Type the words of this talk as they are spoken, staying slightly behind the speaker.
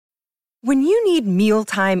When you need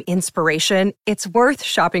mealtime inspiration, it's worth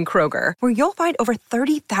shopping Kroger, where you'll find over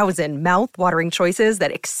 30,000 mouth-watering choices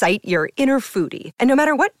that excite your inner foodie. And no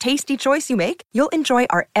matter what tasty choice you make, you'll enjoy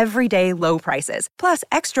our everyday low prices, plus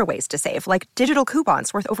extra ways to save, like digital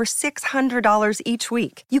coupons worth over $600 each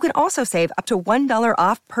week. You can also save up to $1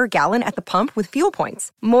 off per gallon at the pump with fuel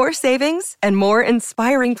points. More savings and more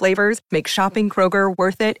inspiring flavors make shopping Kroger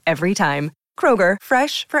worth it every time. Kroger,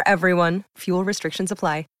 fresh for everyone. Fuel restrictions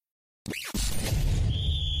apply.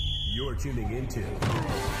 You're tuning into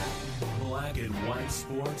Black and White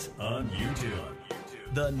Sports on YouTube.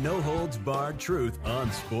 The no-holds-barred truth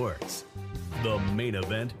on sports. The main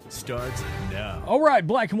event starts now. All right,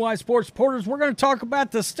 Black and White Sports supporters, we're going to talk about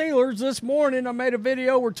the Steelers this morning. I made a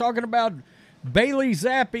video. We're talking about Bailey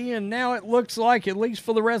Zappi, and now it looks like, at least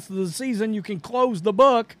for the rest of the season, you can close the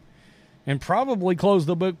book and probably close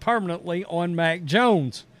the book permanently on Mac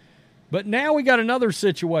Jones. But now we got another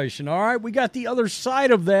situation, all right? We got the other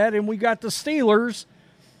side of that, and we got the Steelers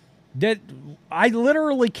that I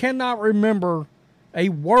literally cannot remember a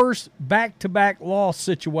worse back-to-back loss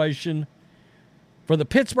situation for the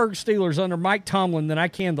Pittsburgh Steelers under Mike Tomlin than I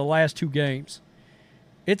can the last two games.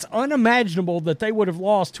 It's unimaginable that they would have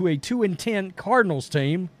lost to a 2-10 Cardinals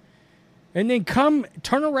team and then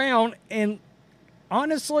turn around and,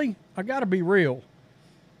 honestly, I got to be real.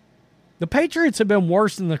 The Patriots have been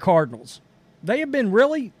worse than the Cardinals. They have been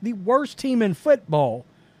really the worst team in football,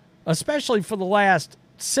 especially for the last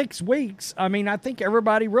 6 weeks. I mean, I think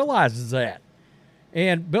everybody realizes that.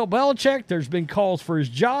 And Bill Belichick, there's been calls for his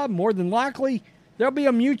job. More than likely, there'll be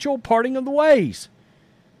a mutual parting of the ways.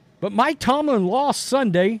 But Mike Tomlin lost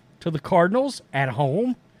Sunday to the Cardinals at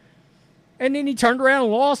home, and then he turned around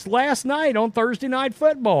and lost last night on Thursday Night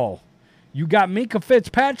Football. You got MINKAH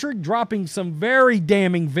FITZPATRICK dropping some very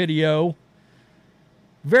damning video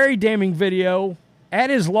at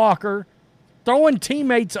his locker, throwing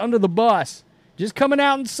teammates under the bus, just coming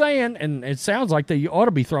out and saying, and it sounds like they ought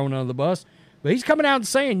to be thrown under the bus, but he's coming out and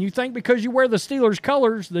saying, you think because you wear the Steelers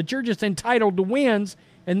colors that you're just entitled to wins,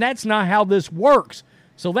 and that's not how this works.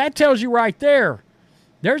 So that tells you right there,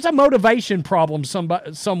 there's a motivation problem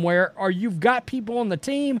somewhere, or you've got people on the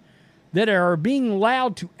team that are being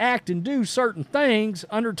allowed to act and do certain things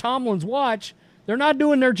under Tomlin's watch. They're not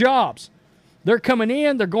doing their jobs. They're coming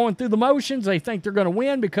in, they're going through the motions, they think they're going to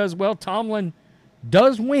win because, well, Tomlin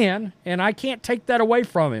does win, and I can't take that away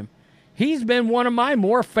from him. He's been one of my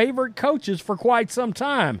more favorite coaches for quite some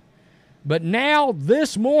time. But now,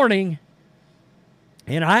 this morning,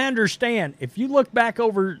 and I understand, if you look back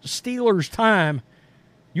over Steelers' time,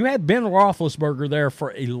 you had Ben Roethlisberger there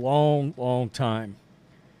for a long, long time.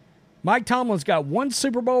 Mike Tomlin's got one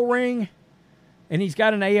Super Bowl ring, and he's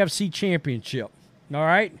got an AFC championship. All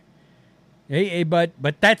right?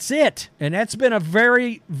 But that's it. And that's been a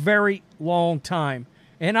very, very long time.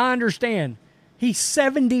 And I understand. He's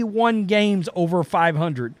 71 games over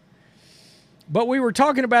 500. But we were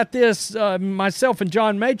talking about this, myself and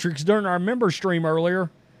John Matrix, during our member stream earlier,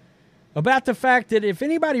 about the fact that if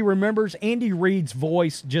anybody remembers, Andy Reid's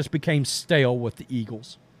voice just became stale with the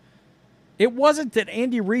Eagles. It wasn't that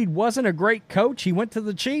Andy Reid wasn't a great coach. He went to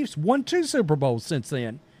the Chiefs, won 2 Super Bowls since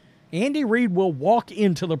then. Andy Reid will walk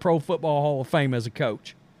into the Pro Football Hall of Fame as a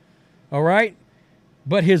coach. All right?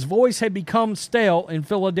 But his voice had become stale in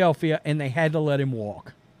Philadelphia, and they had to let him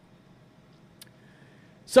walk.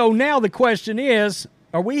 So now the question is,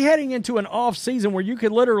 are we heading into an off season where you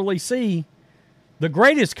could literally see the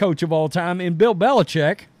greatest coach of all time in Bill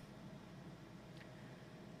Belichick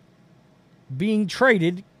being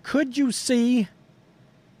traded? Could you see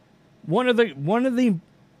one of the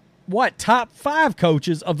top 5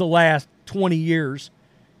 coaches of the last 20 years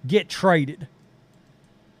get traded?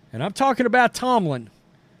 And I'm talking about Tomlin.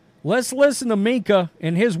 Let's listen to MINKAH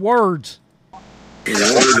and his words. In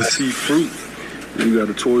order to see fruit, you got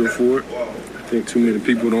to toil for it. I think too many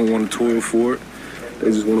people don't want to toil for it. They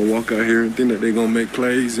just want to walk out here and think that they're going to make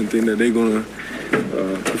plays and think that they're going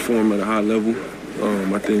to perform at a high level.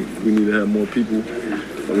 I think we need to have more people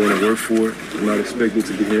that want to work for it and not expect it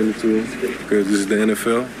to be handed to them, because this is the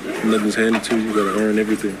NFL. Nothing's handed to you. You got to earn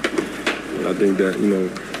everything. And I think that,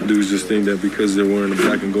 dudes just think that because they're wearing the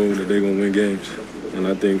black and gold that they're going to win games. And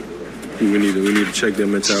I think we need to check their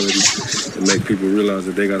mentality and make people realize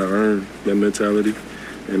that they got to earn their mentality,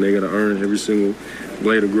 and they got to earn every single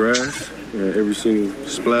blade of grass and every single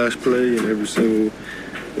splash play and every single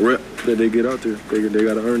rep that they get out there. They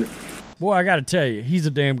got to earn it. Boy, I got to tell you, he's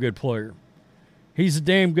a damn good player. He's a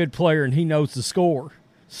damn good player, and he knows the score.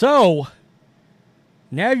 So,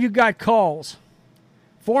 now you've got calls.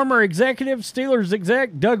 Former executive, Steelers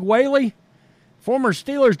exec, Doug Whaley, former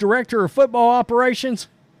Steelers director of football operations,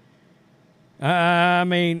 I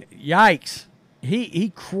mean, yikes.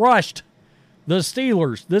 He crushed the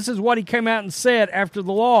Steelers. This is what he came out and said after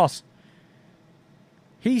the loss.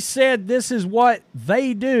 He said this is what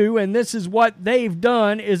they do and this is what they've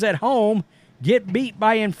done is at home get beat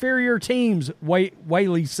by inferior teams,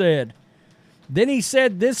 Whaley said. Then he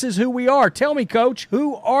said this is who we are. Tell me, Coach,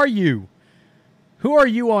 who are you? Who are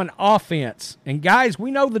you on offense? And guys,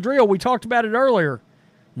 we know the drill. We talked about it earlier.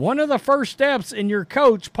 One of the first steps in your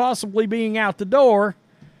coach possibly being out the door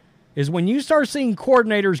is when you start seeing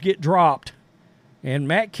coordinators get dropped. And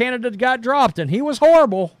Matt Canada got dropped, and he was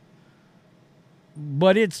horrible.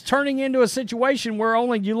 But it's turning into a situation where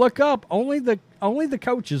only you look up, only the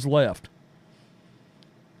coach is left.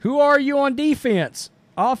 Who are you on defense?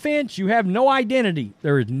 Offense, you have no identity.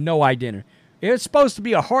 There is no identity. It's supposed to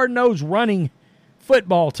be a hard-nosed running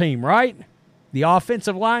football team, right? The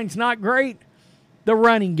offensive line's not great. The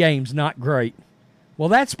running game's not great. Well,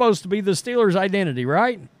 that's supposed to be the Steelers' identity,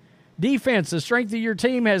 right? Defense, the strength of your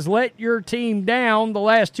team has let your team down the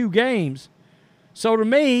last 2 games. So to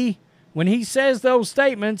me, when he says those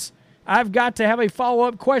statements, I've got to have a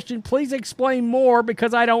follow-up question. Please explain more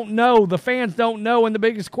because I don't know. The fans don't know, and the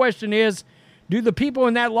biggest question is, do the people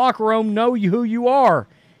in that locker room know who you are?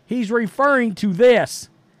 He's referring to this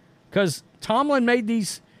because Tomlin made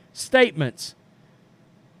these statements.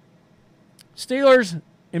 Steelers'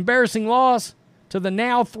 embarrassing loss to the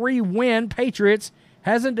now 3-win Patriots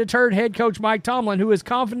hasn't deterred head coach Mike Tomlin, who is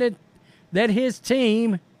confident that his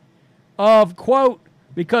team of, quote,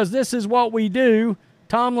 because this is what we do,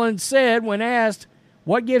 Tomlin said when asked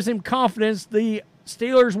what gives him confidence the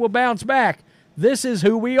Steelers will bounce back. This is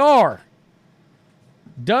who we are.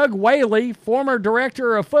 Doug Whaley, former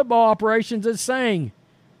director of football operations, is saying,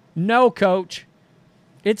 no, Coach,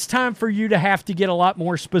 it's time for you to have to get a lot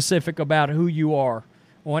more specific about who you are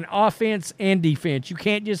on offense and defense. You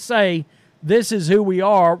can't just say, this is who we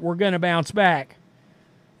are, we're going to bounce back.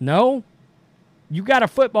 No, you got a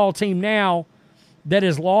football team now that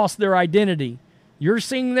has lost their identity. You're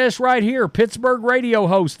seeing this right here. Pittsburgh radio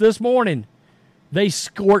host this morning, they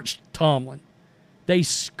scorched Tomlin. They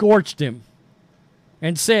scorched him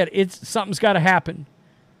and said, something's got to happen.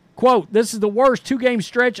 Quote, this is the worst 2-game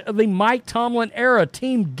stretch of the Mike Tomlin era.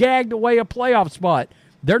 Team gagged away a playoff spot.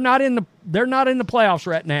 They're not in the playoffs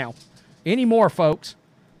right now anymore, folks.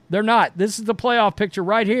 They're not. This is the playoff picture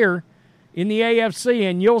right here in the AFC,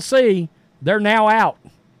 and you'll see they're now out.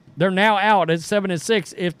 They're now out at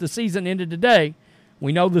 7-6 if the season ended today.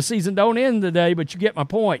 We know the season don't end today, but you get my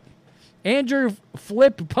point. Andrew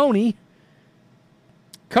Flipponi,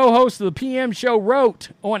 co-host of the PM show, wrote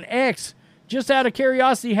on X, just out of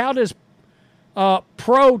curiosity, how does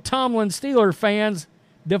pro-Tomlin Steeler fans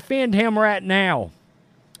defend him right now?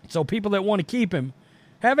 So people that want to keep him,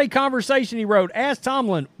 have a conversation, he wrote. Ask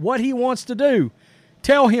Tomlin what he wants to do.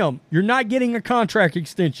 Tell him you're not getting a contract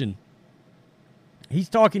extension. He's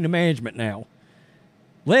talking to management now.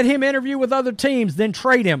 Let him interview with other teams, then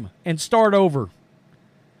trade him and start over.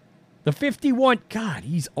 The 51, God,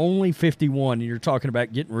 he's only 51, and you're talking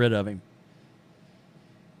about getting rid of him.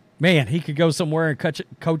 Man, he could go somewhere and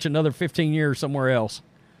coach another 15 years somewhere else.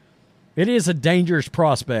 It is a dangerous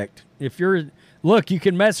prospect. Look, you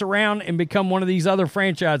can mess around and become one of these other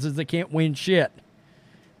franchises that can't win shit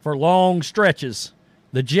for long stretches.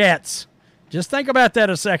 The Jets. Just think about that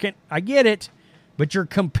a second. I get it, but you're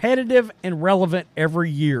competitive and relevant every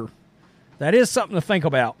year. That is something to think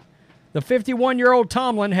about. The 51-year-old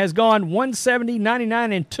Tomlin has gone 170,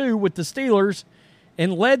 99, and 2 with the Steelers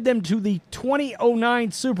and led them to the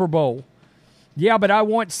 2009 Super Bowl. Yeah, but I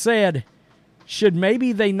once said, should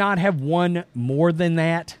maybe they not have won more than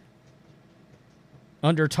that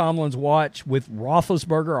under Tomlin's watch with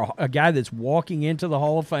Roethlisberger, a guy that's walking into the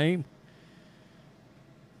Hall of Fame?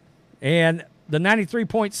 And the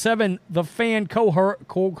 93.7, the fan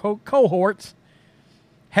cohorts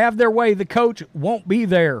have their way. The coach won't be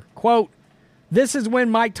there. Quote, this is when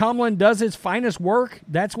Mike Tomlin does his finest work.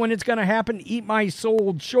 That's when it's going to happen. Eat my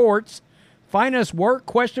sold shorts. Finest work, ?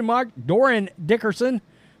 Doran Dickerson,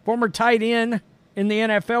 former tight end in the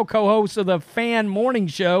NFL, co-host of the Fan Morning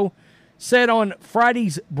Show, said on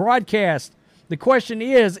Friday's broadcast, the question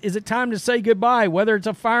is it time to say goodbye, whether it's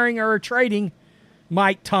a firing or a trading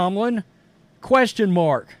Mike Tomlin? ?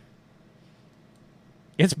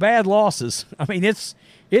 It's bad losses. I mean, it's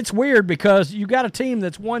weird because you got a team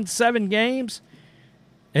that's won 7 games,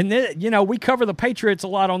 and then, we cover the Patriots a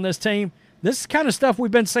lot on this team. This is kind of stuff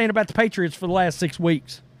we've been saying about the Patriots for the last 6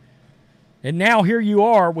 weeks. And now here you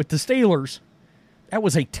are with the Steelers. That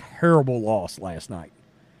was a terrible loss last night.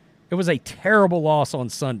 It was a terrible loss on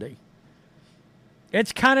Sunday.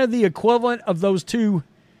 It's kind of the equivalent of those two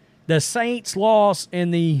the Saints loss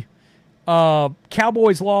and the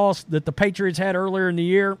Cowboys loss that the Patriots had earlier in the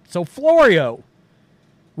year. So Florio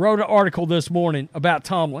wrote an article this morning about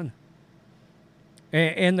Tomlin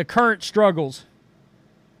and the current struggles.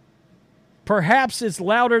 Perhaps it's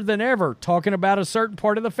louder than ever, talking about a certain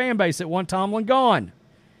part of the fan base that want Tomlin gone.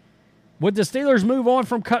 Would the Steelers move on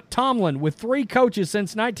from Tomlin with 3 coaches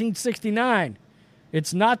since 1969?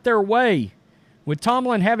 It's not their way. With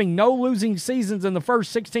Tomlin having no losing seasons in the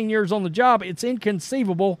first 16 years on the job, it's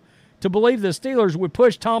inconceivable to believe the Steelers would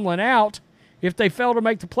push Tomlin out if they fail to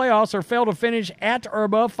make the playoffs or fail to finish at or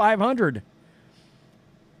above 500.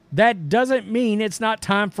 That doesn't mean it's not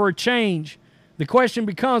time for a change. The question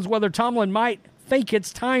becomes whether Tomlin might think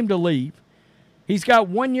it's time to leave. He's got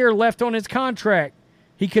 1 year left on his contract.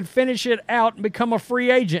 He could finish it out and become a free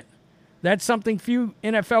agent. That's something few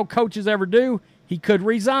NFL coaches ever do. He could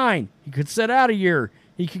resign. He could sit out a year.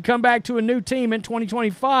 He could come back to a new team in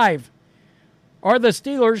 2025. Or the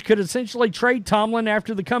Steelers could essentially trade Tomlin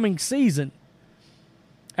after the coming season.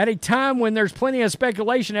 At a time when there's plenty of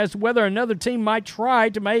speculation as to whether another team might try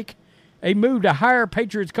to make a move to hire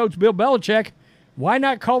Patriots coach Bill Belichick, why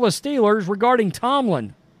not call the Steelers regarding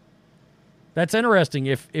Tomlin? That's interesting.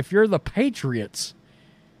 If you're the Patriots,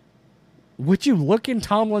 would you look in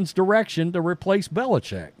Tomlin's direction to replace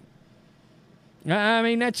Belichick? I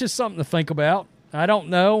mean, that's just something to think about. I don't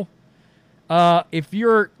know. If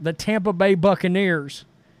you're the Tampa Bay Buccaneers,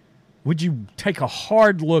 would you take a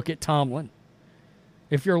hard look at Tomlin?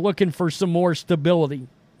 If you're looking for some more stability.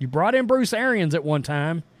 You brought in Bruce Arians at one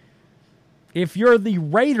time. If you're the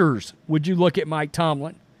Raiders, would you look at Mike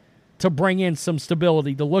Tomlin to bring in some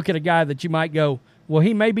stability, to look at a guy that you might go, well,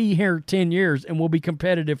 he may be here 10 years and will be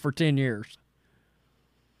competitive for 10 years.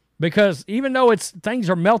 Because even though things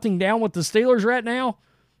are melting down with the Steelers right now,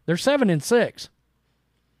 they're 7-6.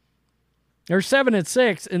 They're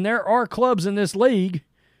 7-6, and there are clubs in this league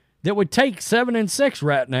that would take 7-6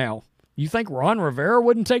 right now. You think Ron Rivera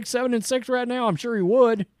wouldn't take 7-6 right now? I'm sure he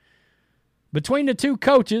would. Between the two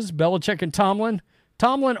coaches, Belichick and Tomlin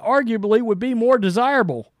arguably would be more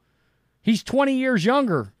desirable. He's 20 years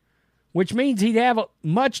younger, which means he'd have a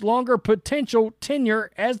much longer potential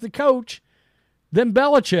tenure as the coach than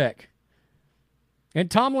Belichick.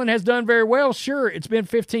 And Tomlin has done very well. Sure, it's been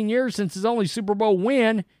 15 years since his only Super Bowl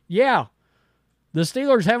win. Yeah, the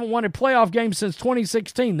Steelers haven't won a playoff game since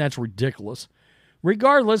 2016. That's ridiculous.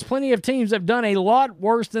 Regardless, plenty of teams have done a lot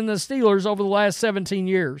worse than the Steelers over the last 17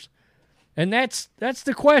 years. And that's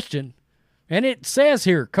the question. And it says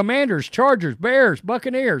here, Commanders, Chargers, Bears,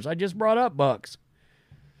 Buccaneers. I just brought up Bucks.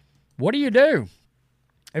 What do you do?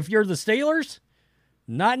 If you're the Steelers,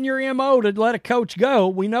 not in your MO to let a coach go.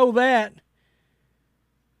 We know that.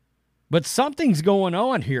 But something's going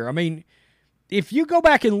on here. I mean, if you go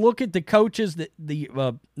back and look at the coaches,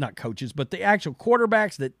 not coaches, but the actual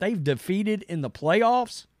quarterbacks that they've defeated in the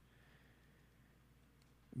playoffs,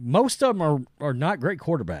 most of them are not great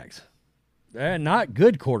quarterbacks. They're not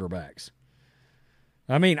good quarterbacks.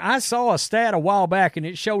 I mean, I saw a stat a while back, and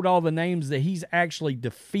it showed all the names that he's actually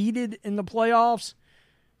defeated in the playoffs.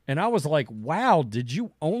 And I was like, wow, did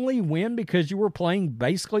you only win because you were playing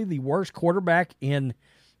basically the worst quarterback in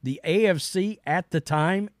the AFC at the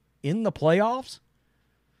time in the playoffs?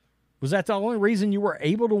 Was that the only reason you were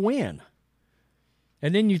able to win?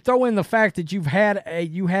 And then you throw in the fact that you had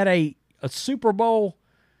a Super Bowl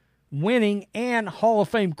winning and Hall of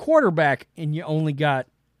Fame quarterback, and you only got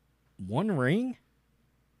one ring?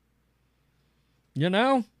 You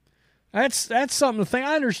know, that's something to think.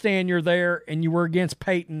 I understand you're there and you were against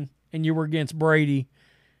Peyton and you were against Brady,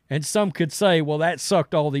 and some could say, well, that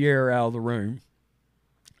sucked all the air out of the room.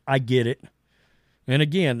 I get it. And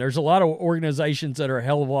again, there's a lot of organizations that are a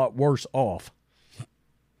hell of a lot worse off.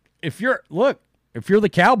 If you're the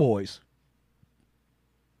Cowboys,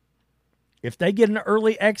 if they get an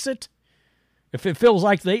early exit, if it feels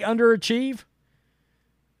like they underachieve,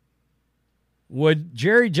 would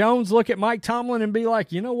Jerry Jones look at Mike Tomlin and be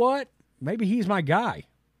like, you know what? Maybe he's my guy.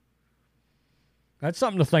 That's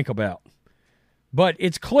something to think about. But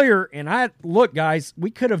it's clear, and look, guys, we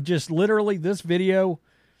could have just literally, this video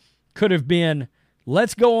could have been,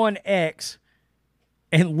 let's go on X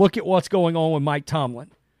and look at what's going on with Mike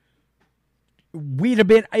Tomlin. It would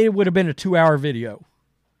have been a 2-hour video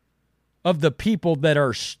of the people that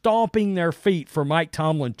are stomping their feet for Mike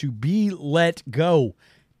Tomlin to be let go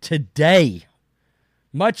today.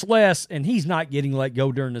 Much less, and he's not getting let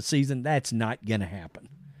go during the season. That's not going to happen.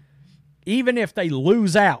 Even if they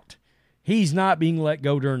lose out, he's not being let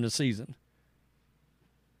go during the season.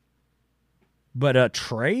 But a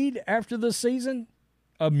trade after the season,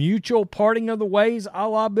 a mutual parting of the ways a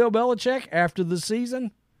la Bill Belichick after the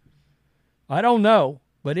season, I don't know,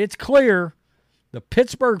 but it's clear the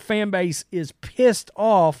Pittsburgh fan base is pissed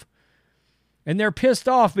off, and they're pissed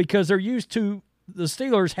off because they're used to the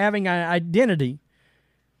Steelers having an identity.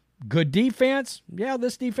 Good defense. Yeah,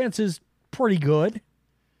 this defense is pretty good.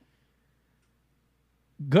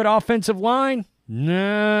 Good offensive line.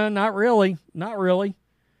 No, not really. Not really.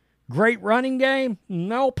 Great running game?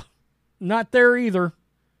 Nope. Not there either.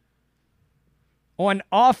 On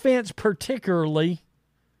offense particularly,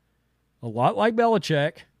 a lot like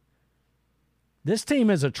Belichick, this team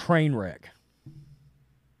is a train wreck.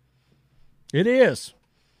 It is.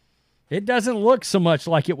 It doesn't look so much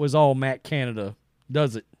like it was all Matt Canada,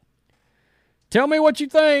 does it? Tell me what you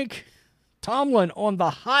think. Tomlin on the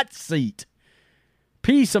hot seat.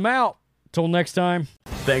 Peace. I'm out. Till next time.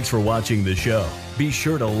 Thanks for watching the show. Be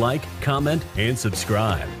sure to like, comment, and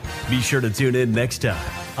subscribe. Be sure to tune in next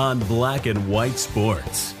time on Black and White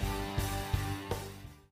Sports.